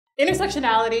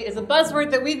Intersectionality is a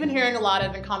buzzword that we've been hearing a lot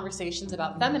of in conversations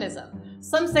about feminism.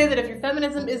 Some say that if your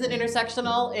feminism isn't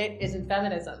intersectional, it isn't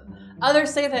feminism.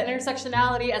 Others say that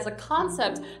intersectionality as a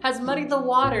concept has muddied the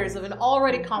waters of an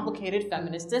already complicated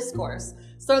feminist discourse.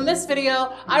 So in this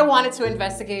video, I wanted to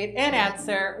investigate and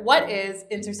answer, what is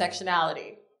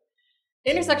intersectionality?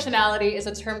 Intersectionality is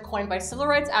a term coined by civil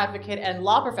rights advocate and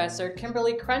law professor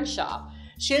Kimberly Crenshaw.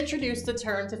 She introduced the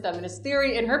term to feminist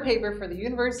theory in her paper for the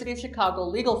University of Chicago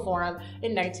Legal Forum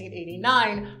in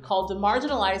 1989 called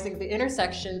Demarginalizing the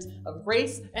Intersections of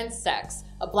Race and Sex,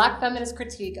 a Black feminist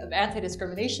critique of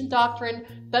anti-discrimination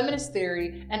doctrine, feminist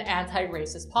theory, and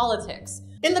anti-racist politics.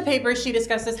 In the paper, she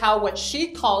discusses how what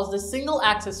she calls the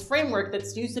single-axis framework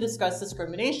that's used to discuss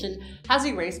discrimination has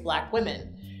erased Black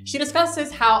women. She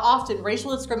discusses how often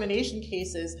racial discrimination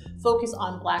cases focus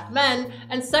on Black men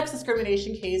and sex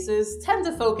discrimination cases tend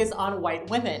to focus on white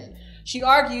women. She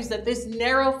argues that this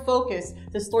narrow focus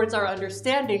distorts our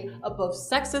understanding of both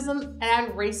sexism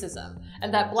and racism,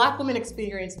 and that Black women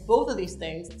experience both of these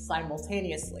things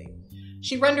simultaneously.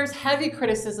 She renders heavy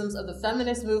criticisms of the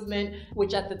feminist movement,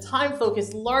 which at the time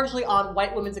focused largely on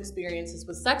white women's experiences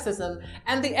with sexism,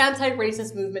 and the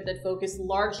anti-racist movement that focused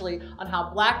largely on how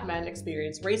Black men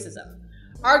experience racism,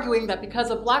 arguing that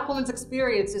because a Black woman's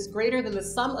experience is greater than the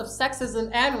sum of sexism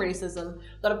and racism,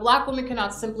 that a Black woman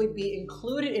cannot simply be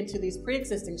included into these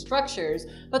pre-existing structures,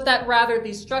 but that rather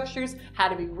these structures had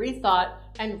to be rethought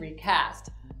and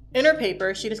recast. In her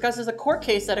paper, she discusses a court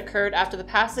case that occurred after the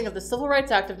passing of the Civil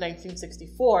Rights Act of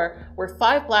 1964, where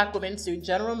 5 Black women sued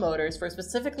General Motors for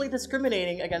specifically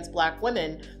discriminating against Black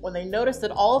women when they noticed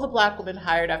that all of the Black women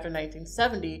hired after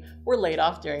 1970 were laid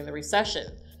off during the recession.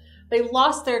 They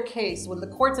lost their case when the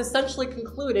courts essentially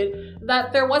concluded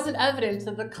that there wasn't evidence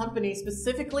of the company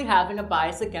specifically having a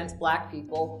bias against Black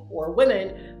people or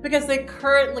women because they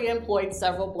currently employed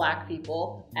several Black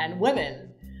people and women.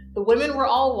 The women were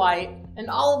all white, and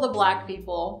all of the Black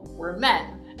people were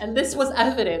men. And this was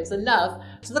evidence enough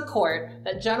to the court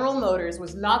that General Motors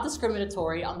was not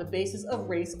discriminatory on the basis of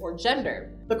race or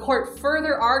gender. The court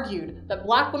further argued that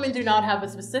Black women do not have a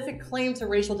specific claim to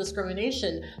racial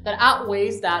discrimination that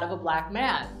outweighs that of a Black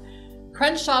man.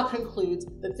 Crenshaw concludes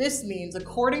that this means,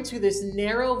 according to this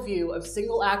narrow view of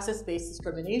single-axis-based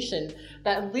discrimination,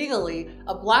 that legally,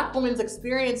 a Black woman's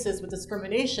experiences with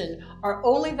discrimination are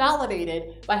only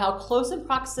validated by how close in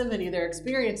proximity their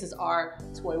experiences are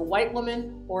to a white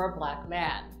woman or a Black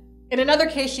man. In another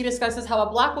case, she discusses how a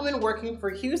Black woman working for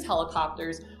Hughes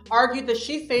Helicopters argued that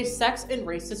she faced sex and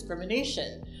race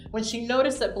discrimination when she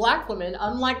noticed that Black women,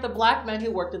 unlike the Black men who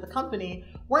worked at the company,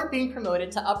 weren't being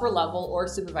promoted to upper-level or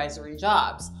supervisory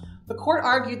jobs. The court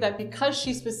argued that because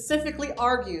she specifically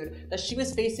argued that she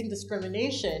was facing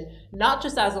discrimination, not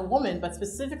just as a woman, but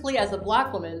specifically as a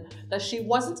Black woman, that she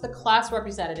wasn't a class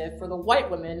representative for the white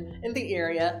women in the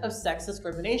area of sex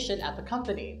discrimination at the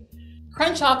company.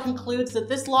 Crenshaw concludes that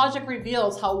this logic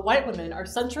reveals how white women are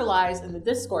centralized in the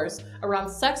discourse around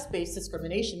sex-based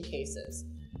discrimination cases.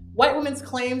 White women's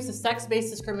claims to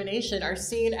sex-based discrimination are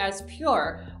seen as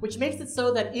pure, which makes it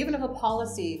so that even if a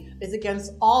policy is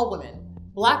against all women,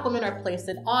 Black women are placed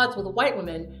at odds with white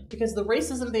women because the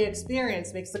racism they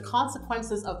experience makes the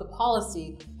consequences of the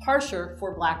policy harsher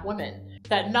for Black women.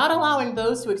 That not allowing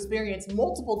those who experience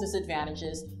multiple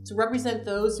disadvantages to represent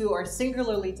those who are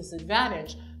singularly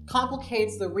disadvantaged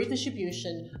complicates the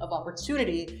redistribution of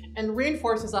opportunity and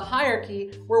reinforces a hierarchy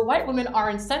where white women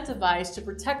are incentivized to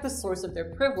protect the source of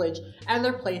their privilege and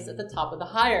their place at the top of the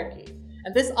hierarchy.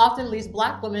 And this often leaves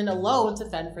Black women alone to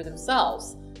fend for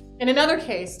themselves. In another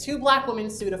case, 2 Black women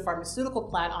sued a pharmaceutical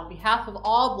plant on behalf of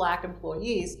all Black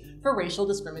employees for racial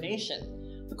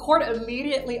discrimination. The court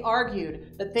immediately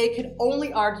argued that they could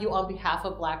only argue on behalf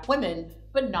of Black women,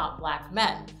 but not Black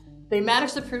men. They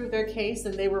managed to prove their case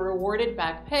and they were rewarded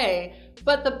back pay,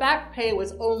 but the back pay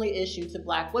was only issued to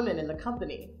Black women in the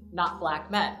company, not Black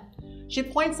men. She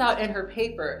points out in her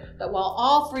paper that while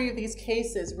all 3 of these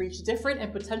cases reach different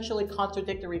and potentially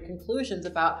contradictory conclusions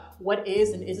about what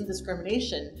is and isn't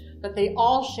discrimination, that they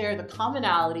all share the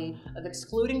commonality of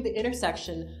excluding the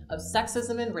intersection of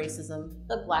sexism and racism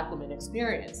that Black women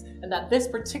experience, and that this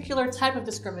particular type of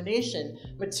discrimination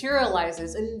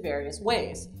materializes in various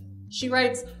ways. She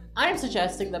writes, "I am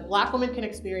suggesting that Black women can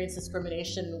experience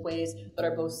discrimination in ways that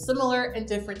are both similar and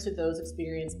different to those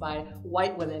experienced by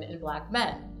white women and Black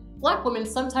men. Black women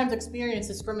sometimes experience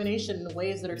discrimination in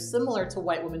ways that are similar to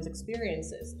white women's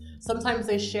experiences. Sometimes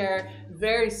they share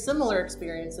very similar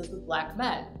experiences with Black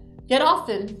men. Yet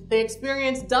often, they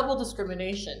experience double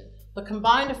discrimination, the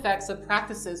combined effects of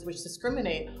practices which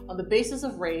discriminate on the basis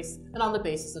of race and on the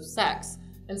basis of sex.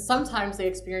 and sometimes they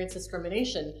experience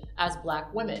discrimination as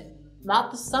Black women,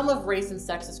 not the sum of race and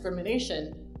sex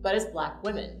discrimination, but as Black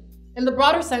women. In the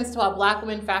broader sense to how Black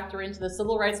women factor into the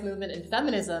civil rights movement and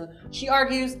feminism, she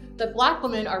argues that Black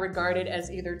women are regarded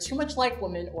as either too much like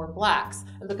women or Blacks,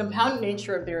 and the compounded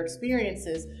nature of their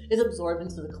experiences is absorbed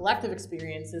into the collective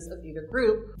experiences of either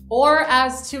group, or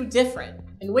as too different,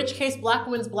 in which case Black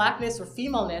women's Blackness or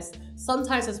femaleness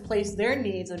sometimes has placed their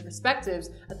needs and perspectives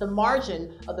at the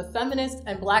margin of the feminist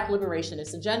and Black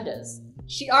liberationist agendas.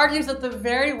 She argues that the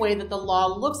very way that the law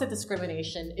looks at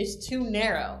discrimination is too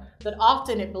narrow, that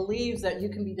often it believes that you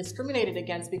can be discriminated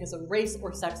against because of race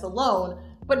or sex alone,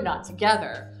 but not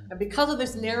together. And because of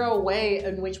this narrow way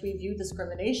in which we view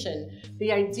discrimination,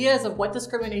 the ideas of what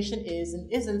discrimination is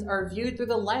and isn't are viewed through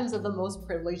the lens of the most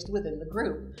privileged within the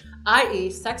group, i.e.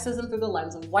 sexism through the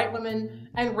lens of white women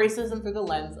and racism through the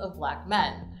lens of Black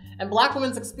men. And Black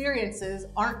women's experiences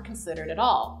aren't considered at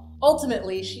all.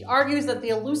 Ultimately, she argues that the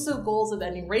elusive goals of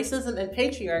ending racism and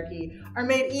patriarchy are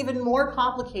made even more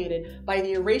complicated by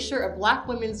the erasure of Black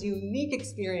women's unique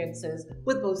experiences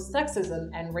with both sexism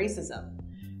and racism.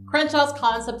 Crenshaw's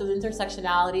concept of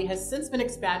intersectionality has since been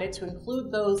expanded to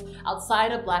include those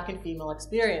outside of Black and female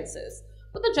experiences.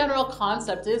 But the general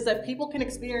concept is that people can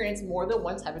experience more than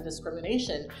one type of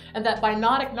discrimination, and that by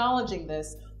not acknowledging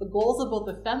this, the goals of both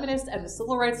the feminist and the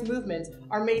civil rights movement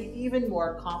are made even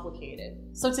more complicated.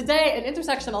 So today, an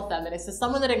intersectional feminist is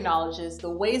someone that acknowledges the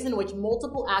ways in which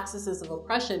multiple axes of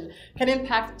oppression can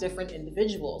impact different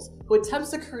individuals, who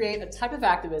attempts to create a type of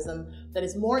activism that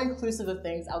is more inclusive of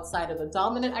things outside of the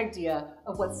dominant idea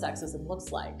of what sexism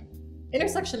looks like.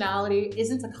 Intersectionality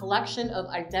isn't a collection of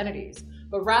identities,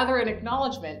 but rather an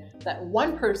acknowledgement that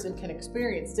one person can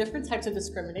experience different types of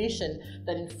discrimination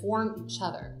that inform each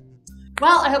other.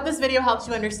 Well, I hope this video helps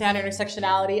you understand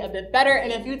intersectionality a bit better,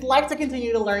 and if you'd like to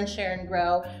continue to learn, share, and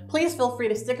grow, please feel free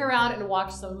to stick around and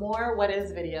watch some more What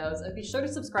Is videos, and be sure to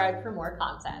subscribe for more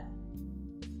content.